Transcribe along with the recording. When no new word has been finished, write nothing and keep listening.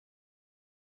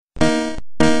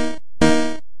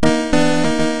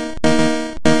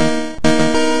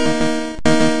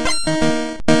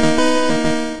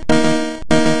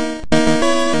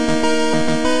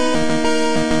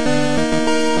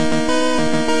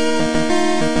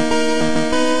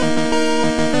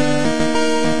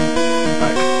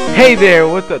Hey there,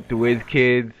 what's up, the Wiz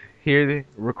Kids? Here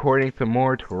recording some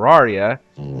more Terraria.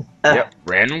 Yep,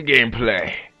 random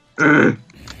gameplay. Let's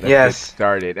get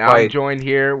started. I'm joined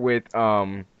here with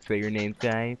say your names,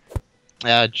 guys.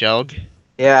 Jelg.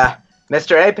 Yeah,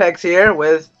 Mr. Apex here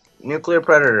with Nuclear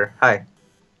Predator. Hi.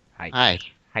 Hi.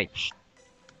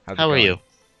 How are you?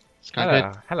 It's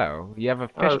Hello. Hello. You have a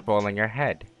fishbowl in your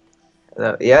head.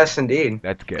 Yes, indeed.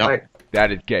 That's gay. Right.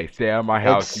 That is gay. Stay out of my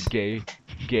house, you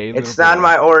gay It's not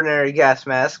my ordinary gas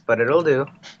mask, but it'll do.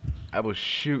 I will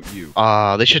shoot you.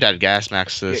 They should add gas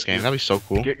masks to this game. That'd be so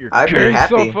cool. Get your I'd be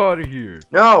happy. stuff out of here.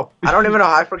 No, I don't even know.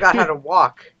 I forgot how to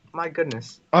walk. My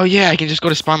goodness. Oh yeah, I can just go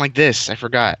to spawn like this. I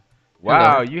forgot.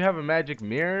 Wow, Hello. you have a magic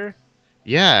mirror?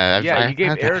 Yeah. You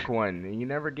gave Eric one, and you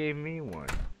never gave me one.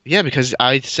 Yeah, because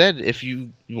I said if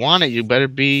you want it, you better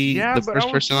be the first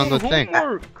person on the thing.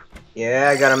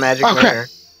 Yeah, I got a magic mirror. Crap.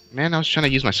 Man, I was trying to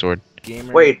use my sword.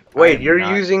 Gamer, wait, you're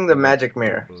using the magic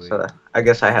mirror. So I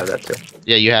guess I have that too.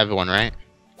 Yeah, you have one, right?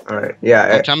 Alright, yeah.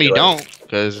 Don't tell me you don't,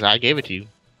 because I gave it to you.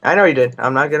 I know you did.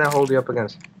 I'm not gonna hold you up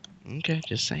against it. Okay,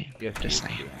 just saying. Yes, just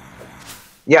saying.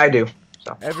 Yeah, I do.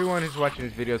 So. Everyone who's watching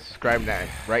this video, subscribe now.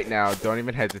 Right now. Don't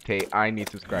even hesitate. I need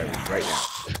subscribers right now.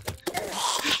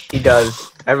 He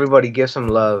does. Everybody give some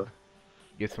love.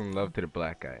 Give some love to the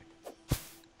black guy.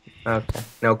 Okay.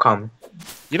 No comment.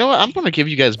 You know what? I'm gonna give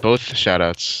you guys both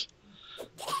shoutouts.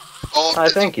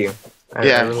 Thank you. I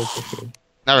really appreciate it.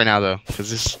 Not right now though, because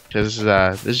this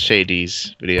is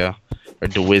Shady's video, or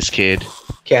the Wiz Kid.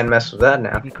 Can't mess with that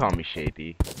now. You can call me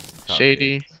Shady.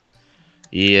 Shady.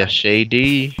 Yeah,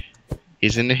 Shady.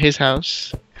 He's in his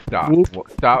house. Stop.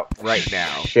 Stop right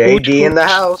now. Shady in the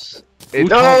house. It's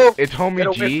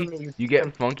homie G. You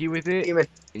get funky with it, Demon.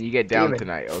 and you get down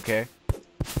tonight, okay?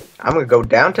 I'm gonna go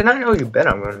down tonight? Oh, you bet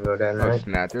I'm gonna go down tonight. Oh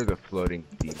snap, there's a floating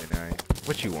demon eye.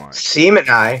 What you want? Semen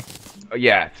eye? Oh,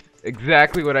 yes,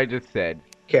 exactly what I just said.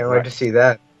 Can't wait to see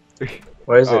that.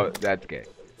 What is Oh, it? that's gay.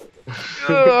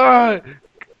 Oh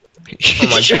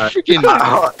my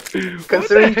god.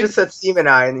 Considering you just said semen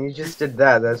eye and you just did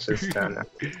that, that's just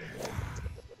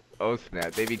Oh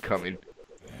snap, they be coming.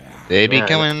 They be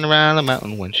coming around the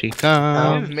mountain when she I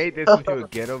comes. just made this into a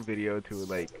ghetto video to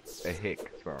like a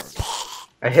hick song.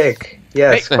 A hick.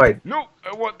 Yes, hey, quite. No,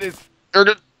 I want this.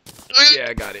 Yeah,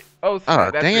 I got it. Oh,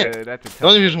 snap, dang it. That's The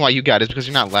only reason why you got it is because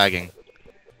you're not lagging.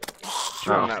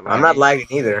 I'm not lagging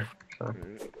either. So.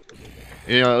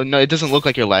 You know, no, it doesn't look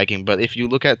like you're lagging, but if you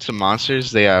look at some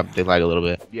monsters, they lag a little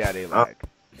bit. Yeah, they lag.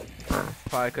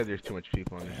 Probably because there's too much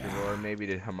people on the server, or maybe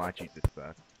the Hamachi just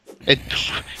sucks.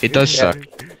 It does suck.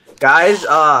 Guys,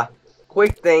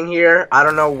 quick thing here. I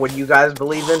don't know what you guys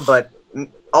believe in, but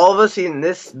all of us in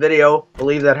this video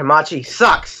believe that Hamachi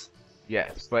sucks.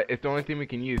 Yes, but it's the only thing we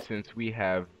can use since we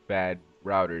have bad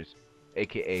routers,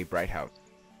 aka Bright House.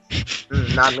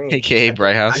 Not me. AKA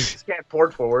Bright House. I just can't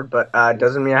port forward, but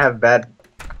doesn't mean I have bad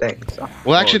things. So.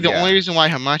 Well, actually, the only reason why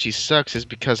Hamachi sucks is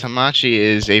because Hamachi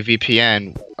is a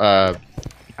VPN.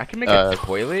 I can make a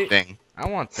toilet thing. I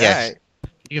want that. Yes.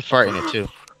 You can fart in it too.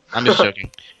 I'm just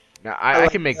joking. Now I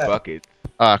can make buckets.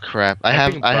 Oh crap! I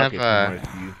have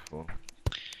useful.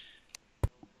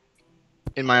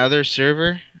 In my other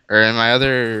server, or in my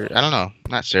other, I don't know,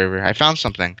 not server. I found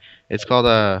something. It's called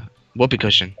a whoopee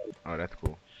cushion. Oh, that's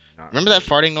cool. Remember that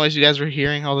farting noise you guys were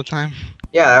hearing all the time?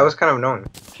 Yeah, that was kind of annoying.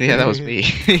 Yeah, that was me.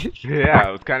 Yeah,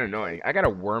 it was kind of annoying. I got a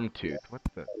worm tooth. What's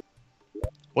the?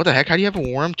 What the heck? How do you have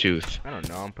a worm tooth? I don't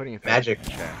know. I'm putting it magic.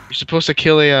 You're supposed to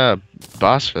kill a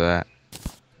boss for that.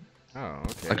 Oh,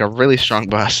 okay. Like a really strong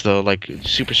boss, though, like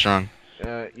super strong.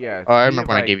 Yeah. Oh, I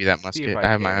remember when I gave you that musket. I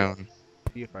have my own.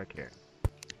 See if I care.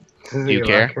 Do you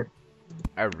care?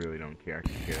 I really don't care. I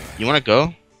can care. You want to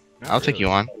go? Not I'll take you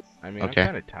on. I mean, okay. I'm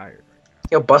kind of tired.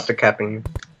 Yo, Buster capping you.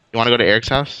 You want to go to Eric's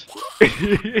house?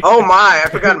 Oh my! I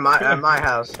forgot my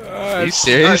house. Are you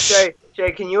serious?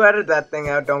 Jay, can you edit that thing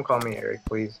out? Don't call me Eric,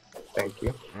 please. Thank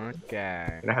you. Okay.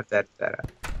 I'm gonna have to edit that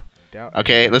out.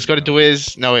 Okay, let's go to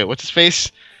Dwiz. No, wait, what's his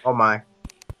face? Oh my.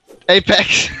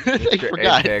 Apex. I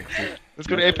forgot. Let's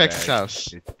go to Apex's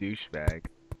house. It's douchebag.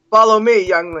 Follow me,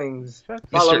 younglings.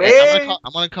 Follow me.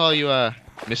 I'm gonna call you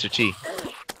Mr. T.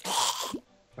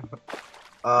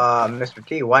 Mr.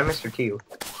 T. Why Mr. T?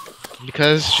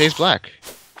 Because Shay's black.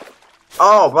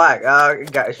 Oh, black.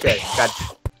 Got Shay. Got.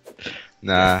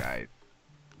 Nah. Guys.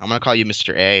 I'm gonna call you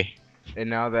Mr. A. And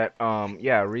now that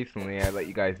yeah, recently I let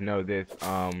you guys know this,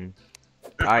 I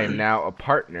am now a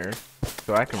partner,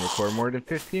 so I can record more than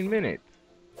 15 minutes.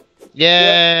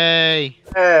 Yay!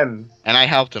 And I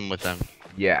helped him with them.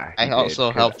 Yeah. I also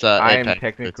helped I Apex am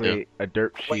technically a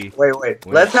derp sheet. Wait.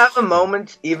 Let's have a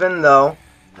moment, even though,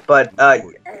 but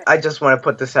I just want to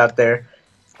put this out there.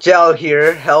 Jelg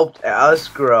here helped us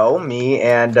grow, me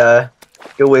and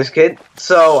WizKid.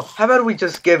 So how about we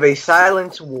just give a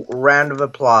silent round of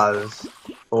applause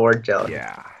for Jelg?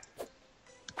 Yeah.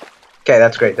 Okay,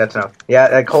 that's great. That's enough. Yeah,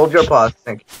 like, hold your applause.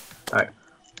 Thank you. Alright.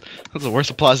 That's the worst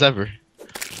applause ever.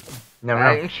 Never know.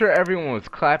 I'm sure everyone was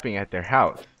clapping at their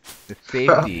house. The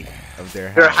safety of their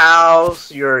house. Your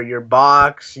house, your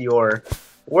box, your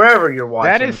wherever you're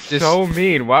watching. That is so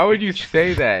mean. Why would you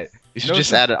say that? You should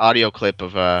just add an audio clip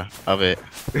of it.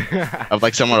 Of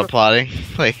like someone applauding.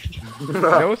 Like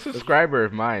no subscriber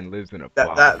of mine lives in a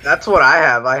box. That's what I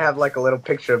have. I have like a little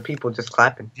picture of people just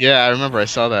clapping. Yeah, I remember I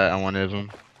saw that on one of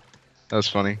them. That was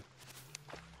funny.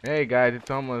 Hey guys, it's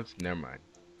almost. Never mind.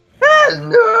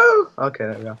 No. Okay,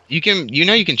 there we go. You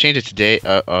can change it today.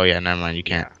 Oh yeah, never mind. You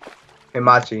can't.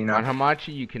 Hamachi, you know. On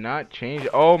Hamachi, you cannot change.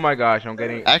 Oh my gosh, I'm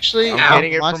getting. Actually, I'm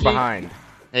getting it from behind.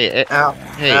 Hey,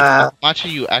 Hamachi,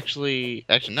 you actually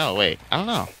no, wait. I don't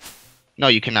know. No,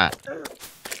 you cannot.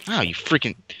 Oh, you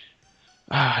freaking.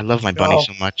 Ah, I love my bunny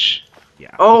so much.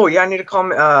 Yeah. Oh yeah, I need to call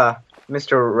me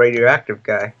Mr. Radioactive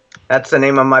Guy. That's the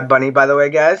name of my bunny, by the way,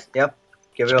 guys. Yep.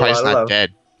 Give it a lot of love.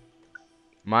 Dead.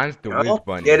 Mine's the Wiz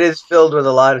Bunny. It is filled with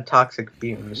a lot of toxic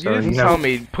fumes. You didn't tell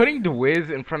me. Putting the Wiz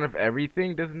in front of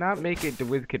everything does not make it the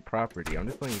WizKid property. I'm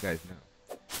just letting you guys know.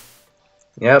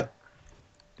 Yep.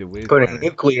 The Wiz Putting Bunny.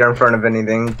 nuclear in front of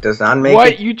anything does not make it.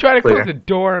 What? You tried to clear. close the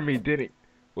door on me, didn't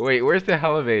you? Wait, where's the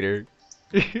elevator?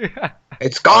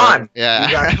 It's gone. Yeah.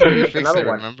 You gotta Fix another it,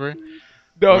 one. remember?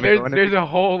 No, there's a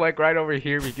hole like right over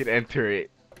here. We can enter it.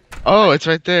 Oh, it's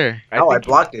right there. I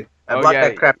blocked it. I blocked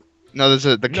that crap. No, there's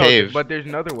the cave. But there's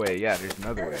another way. Yeah, there's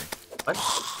another way. What?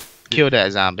 Kill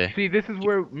that zombie. See, this is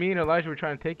where me and Elijah were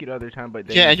trying to take you the other time, but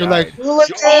then yeah, and you're like,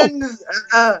 Legends!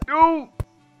 no.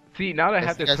 See, now that I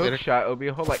have this hook shot, it'll be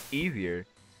a whole lot easier.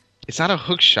 It's not a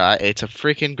hook shot. It's a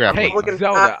freaking grapple. Hey,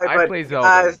 Zelda. I play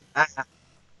Zelda.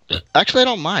 Actually, I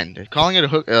don't mind calling it a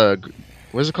hook.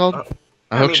 What is it called?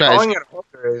 A hook shot. Calling it a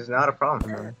hooker is not a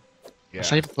problem, man. Yeah.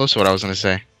 It's not even close to what I was gonna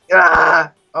say.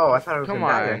 Ah! Oh, I thought it was Come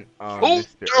on.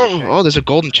 Oh, there's a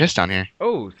golden chest down here.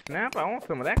 Oh, snap! I want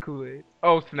some of that Kool-Aid.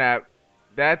 Oh, snap!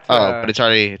 That's but it's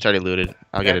already looted.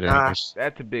 I'll get it anyways.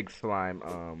 That's a big slime.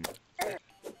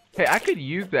 Hey, I could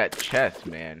use that chest,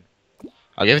 man.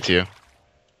 I'll give it to you.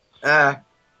 Oh,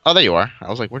 there you are. I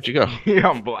was like, where'd you go? Yeah,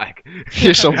 I'm black.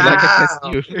 You're so black. I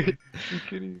can't see you. You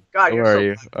kidding? God, Where are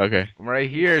you? Okay. I'm right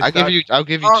here. I'll give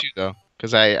you two though,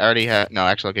 because I already have. No,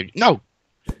 actually, I'll give you. No.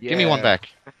 Yeah. Give me one back.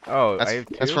 Oh, that's, I have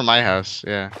two? That's for my house.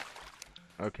 Yeah.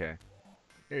 Okay.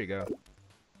 There you go.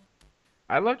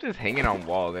 I love just hanging on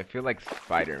walls. I feel like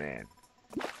Spider-Man.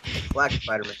 Black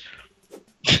Spider-Man.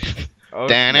 Oh,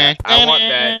 snap. I want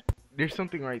that. There's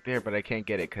something right there, but I can't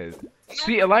get it because.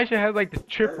 See, Elijah has like the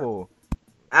triple.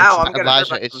 Ow! I'm gonna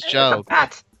Elijah, hurt it's Joe.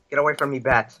 Bat! Get away from me,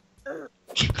 bat!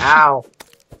 Ow!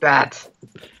 Bat!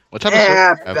 What type of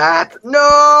bat!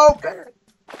 No! Bat.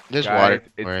 There's Guys,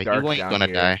 water. dark You ain't down gonna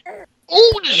here. die.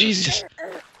 Oh Jesus!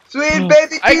 Sweet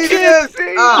baby I Jesus! can't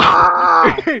see.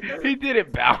 Ah. He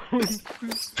didn't bounce.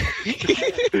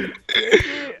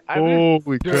 Oh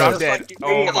my Dude, I'm dead.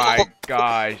 Oh my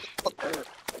gosh.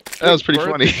 That was pretty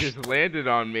funny. Just landed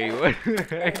on me. What the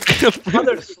heck?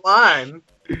 Mother slime.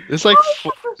 There's like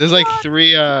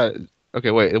three.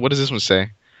 Okay, wait. What does this one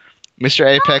say? Mr.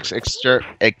 Apex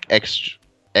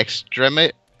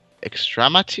extremity.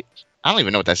 I don't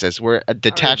even know what that says. We're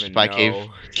detached by cave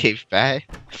bay.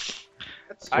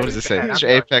 What does it say? Mr.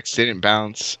 Apex didn't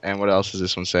bounce. And what else does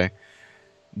this one say?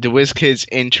 The WizKid's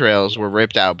entrails were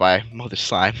ripped out by Mother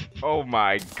Slime. Oh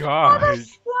my gosh. Mother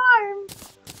slime.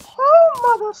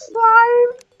 Oh, Mother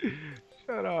slime.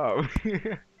 Shut up.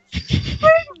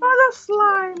 Sweet Mother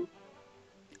slime.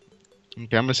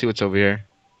 Okay, I'm gonna see what's over here.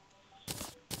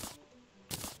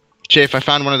 Chief, I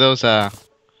found one of those, or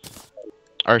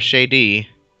Shady.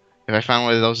 If I found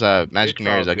one of those, magic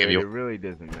mirrors, I'll give you. It really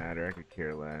doesn't matter. I could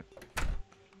care less.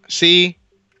 See?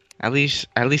 At least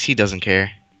he doesn't care.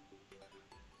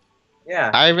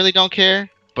 Yeah. I really don't care,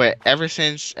 but ever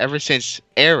since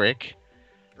Eric.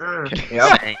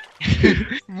 Yep.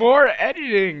 More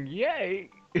editing, yay!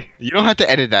 You don't have to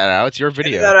edit that out. It's your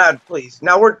video. Edit that out, please.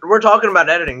 Now we're talking about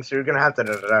editing, so you're gonna have to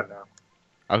edit it out now.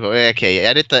 Okay,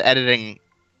 edit the editing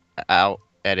out.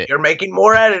 Edit. You're making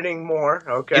more editing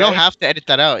okay? You don't have to edit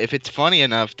that out. If it's funny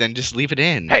enough, then just leave it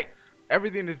in. Hey,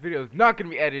 everything in this video is not gonna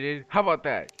be edited. How about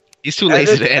that? He's too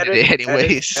lazy to edit it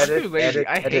anyways. I'm too lazy.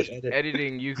 I hate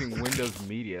editing using Windows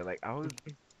Media. Like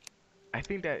I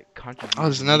think that contributes. Oh,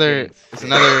 there's another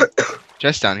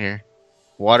chest down here.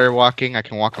 Water walking. I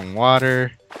can walk on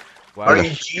water. Wow. Are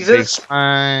you Jesus?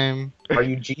 Are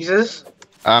you Jesus?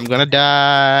 I'm gonna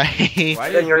die.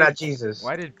 Then you're not Jesus.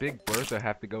 Why did Big Bertha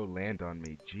have to go land on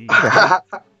me? Jeez.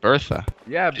 Bertha.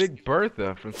 Yeah, Big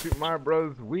Bertha from Super Mario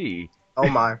Bros. Wii. Oh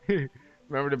my.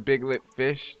 Remember the big lip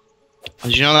fish?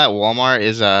 Did you know that Walmart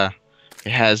is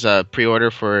it has a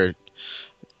pre-order for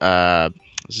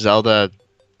Zelda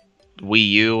Wii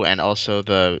U and also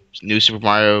the new Super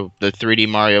Mario, the 3D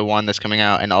Mario one that's coming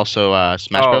out, and also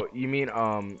Smash Bros. Oh, you mean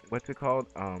what's it called?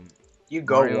 You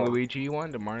go Mario Luigi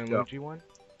one, the Mario Luigi one.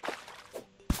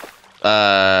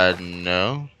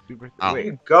 No. Wait.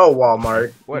 You go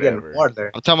Walmart.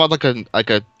 Whatever. I'm talking about like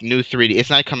a new 3D. It's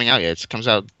not coming out yet. It comes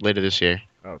out later this year.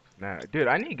 Oh, nah. Dude,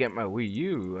 I need to get my Wii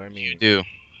U. I mean, You do.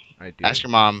 I do. Ask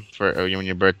your mom for when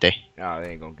your birthday. Oh,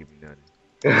 they ain't gonna give me nothing.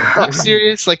 I'm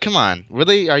serious? Like, come on.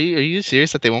 Really? Are you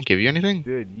serious that they won't give you anything?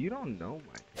 Dude, you don't know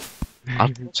my.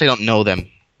 I don't know them.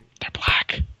 They're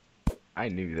black. I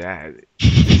knew that.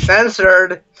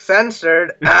 Censored.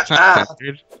 Censored.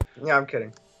 Censored. Yeah, I'm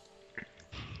kidding.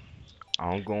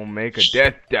 I'm gonna make a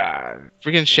death dive.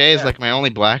 Freaking Shay is like my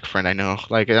only black friend I know.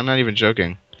 Like, I'm not even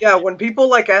joking. Yeah, when people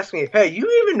like ask me, "Hey,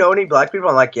 you even know any black people?"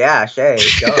 I'm like, "Yeah, Shay."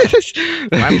 Go.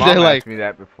 My mom asked me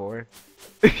that before.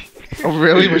 Oh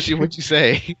really? What'd you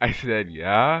say? I said,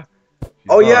 yeah.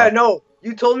 Oh yeah, no.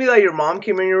 You told me that your mom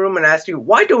came in your room and asked you,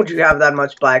 "Why don't you have that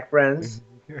much black friends?"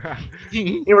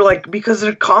 You were like, "Because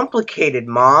they're complicated,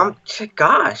 Mom."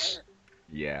 Gosh.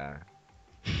 Yeah.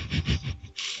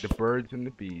 The birds and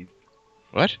the bees.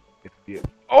 What? It's the.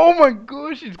 Oh my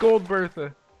gosh, it's Gold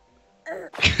Bertha. I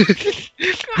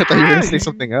thought you were gonna say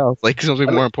something else, like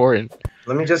something more important.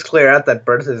 Let me just clear out that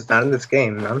Bertha is not in this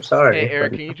game. I'm sorry. Hey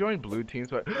Eric, can you join blue team?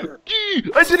 So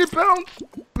I didn't bounce.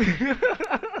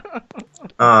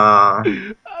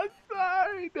 I'm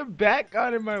sorry. The bat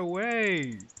got in my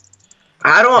way.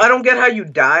 I don't get how you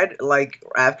died like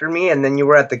after me and then you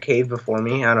were at the cave before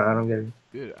me. I don't get it.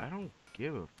 Dude, I don't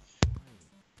give a.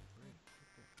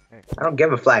 I don't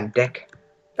give a flying dick.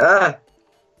 Jelg,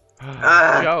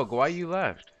 why you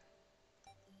left?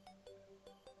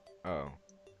 Oh.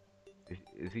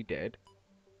 Is he dead?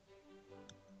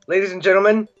 Ladies and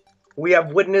gentlemen, we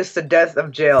have witnessed the death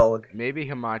of Jelg. Maybe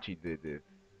Hamachi did this.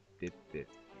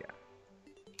 Yeah.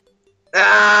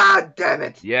 Ah, damn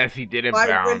it. Yes, he didn't My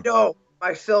bounce. window.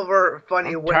 My silver funny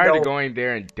I'm window. tired of going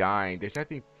there and dying. There's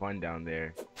nothing fun down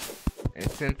there. And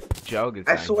since Jelg is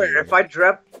I swear, here, if I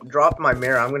drop my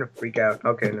mirror, I'm gonna freak out.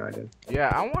 Okay, no, I didn't.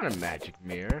 Yeah, I want a magic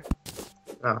mirror.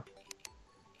 Oh.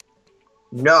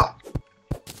 No.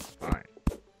 Fine.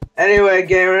 Anyway,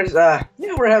 gamers,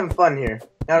 yeah, we're having fun here.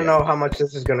 I don't know how much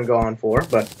this is gonna go on for,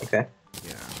 but okay.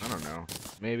 Yeah, I don't know.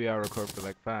 Maybe I'll record for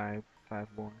like five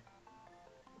more.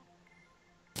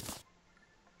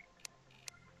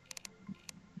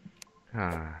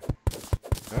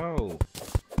 Oh.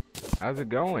 How's it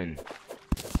going?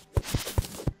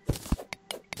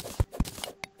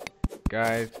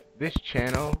 Guys, this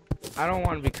channel, I don't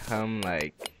want to become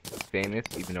like famous,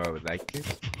 even though I would like to,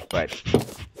 but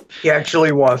he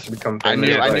actually wants to become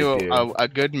famous. I knew a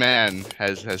good man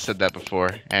has said that before,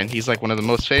 and he's like one of the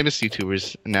most famous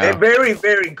YouTubers now. A very,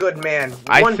 very good man.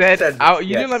 You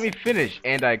didn't let me finish,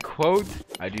 and I quote,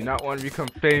 "I do not want to become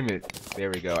famous." There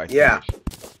we go. Yeah.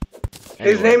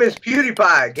 Anyway. His name is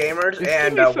PewDiePie, gamers,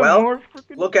 and well,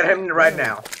 look at him right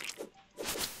now.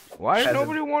 Why does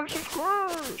nobody want to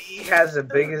subscribe? He has the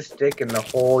biggest dick in the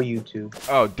whole YouTube.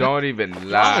 Oh, don't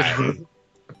even lie.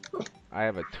 I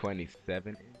have a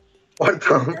 27 inch. What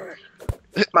the?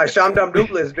 My Shamdam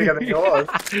Dupla is bigger than yours.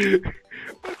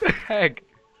 What the heck?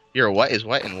 Your what is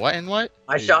what and what and what?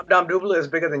 My Shamdam Dupla is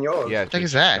bigger than yours. Yeah, what the heck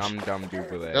is that? Shamdam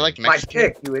Dupla. They're like My Mexican.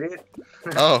 dick, you idiot.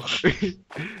 Oh.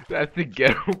 That's the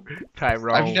ghetto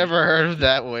Tyrone. I've never heard of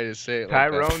that way to say it.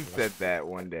 Tyrone said that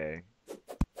one day.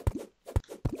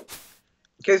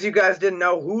 In case you guys didn't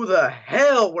know who the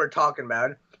hell we're talking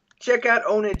about, check out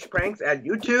Ownage Pranks at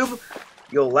YouTube.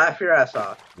 You'll laugh your ass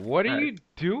off. What are you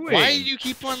doing? Why do you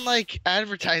keep on like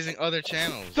advertising other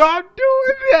channels? Stop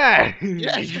doing that!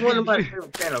 Yeah, it's one of my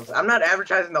favorite channels. I'm not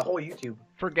advertising the whole YouTube.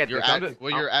 Forget you're this.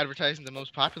 you're advertising the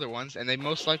most popular ones, and they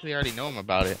most likely already know them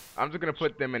about it. I'm just gonna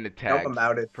put them in the tags. Know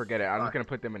about it. Forget it. I'm just gonna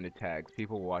put them in the tags.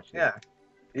 People will watch it. Yeah.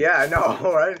 Yeah, I know,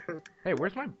 right? Hey,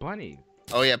 where's my bunny?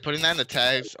 Oh yeah, putting that in the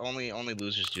tags. Only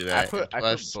losers do that. I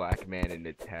put Black Man in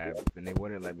the tabs, and they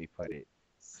wouldn't let me put it.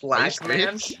 Black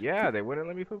Man? Yeah, they wouldn't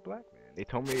let me put Black Man. They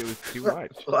told me it was too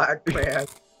much. Black Man.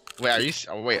 Wait,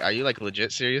 are you like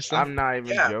legit serious? Though? I'm not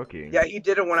even joking. Yeah, he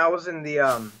did it when I was in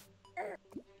the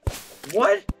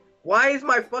What? Why is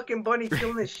my fucking bunny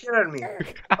killing the shit out of me?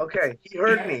 Okay, he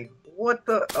heard me. What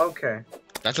the? Okay.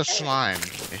 That's a slime.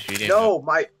 If you didn't. No,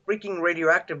 my freaking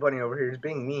radioactive bunny over here is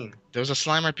being mean. There's a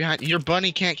slime right behind. Your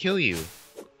bunny can't kill you.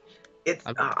 It's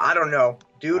I don't know,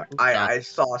 dude. I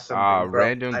saw something.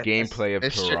 Random gameplay of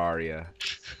Terraria.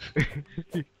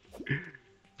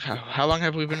 How long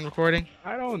have we been recording?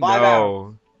 I don't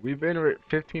know. We've been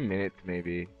 15 minutes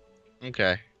maybe.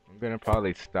 Okay. I'm gonna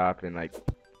probably stop in like a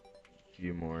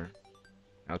few more.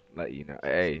 I'll let you know.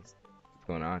 Hey, what's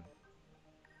going on?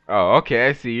 Oh, okay.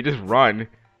 I see. You just run.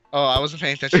 Oh, I wasn't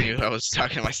paying attention to you. I was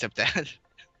talking to my stepdad.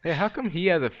 Hey, how come he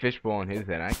has a fishbowl in his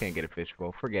head? I can't get a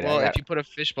fishbowl. Forget it. Well, if you put a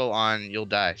fishbowl on, you'll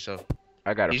die. So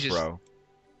I got a pro.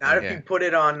 Not if you put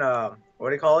it on what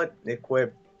do you call it?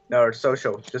 Equip. No, or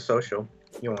social. Just social.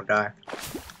 You won't die.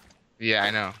 Yeah,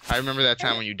 I know. I remember that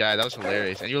time when you died. That was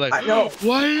hilarious. And you were like, I know.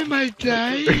 Why am I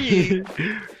dying?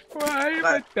 Why am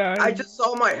I dying? I just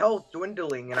saw my health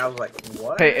dwindling, and I was like,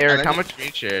 what? Hey, Eric, how much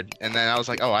screen shared? And then I was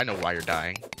like, oh, I know why you're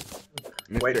dying.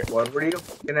 Wait, what were you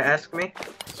gonna ask me,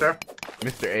 sir?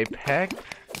 Mr. Apex?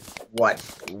 What?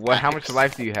 How much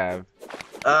life do you have?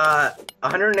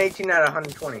 118 out of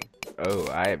 120. Oh,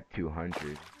 I have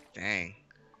 200. Dang.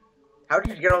 How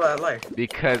did you get all that life?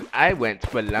 Because I went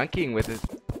spelunking with this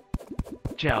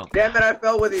Jelg. Damn it, I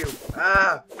fell with you.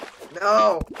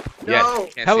 No. No.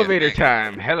 Yes. Elevator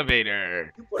time.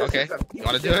 Elevator. Okay. You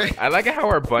wanna do it? I like how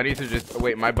our bunnies are just. Oh,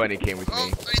 wait, my bunny came with me. I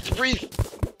need to breathe.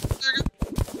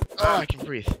 Oh, I can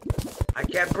breathe. I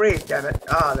can't breathe, damn it.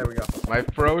 Ah, there we go. My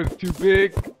fro is too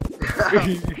big.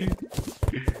 I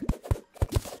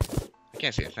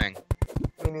can't see a thing.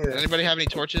 Me neither. Does anybody have any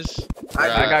torches?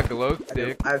 I got glow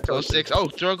sticks. I have glow sticks. Oh,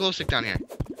 throw a glow stick down here.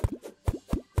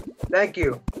 Thank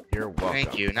you. You're welcome.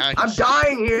 Thank you. Now I'm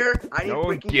dying here. I need no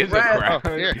one freaking gives bread. a crap.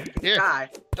 Oh, here. Die.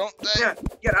 Don't die. Yeah,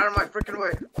 get out of my freaking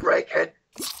way. Break it.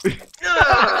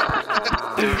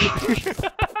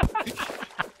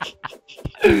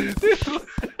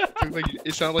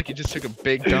 It sounded like you just took a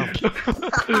big dump.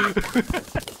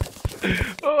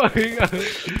 Oh my god.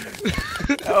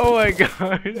 Oh my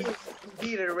god.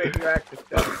 Indeed, a radioactive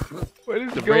dump. What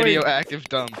is the going? Radioactive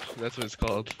dump. That's what it's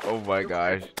called. Oh my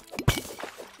gosh.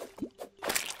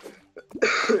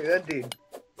 Indeed.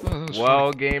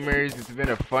 Well, gamers, it's been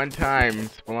a fun time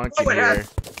spelunking here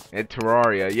at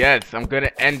Terraria. Yes, I'm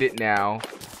gonna end it now.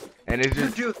 And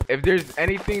is there, if there's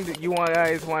anything that you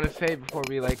guys want to say before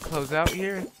we like close out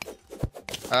here?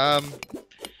 I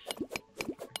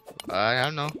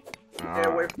don't know. Stay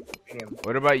away from uranium.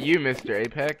 What about you, Mr.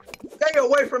 Apex? Stay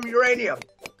away from uranium.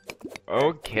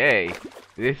 Okay,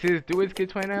 this is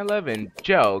DoIsKid2911,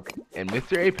 Jelg, and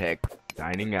Mr. Apex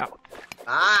signing out.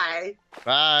 Bye.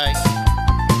 Bye.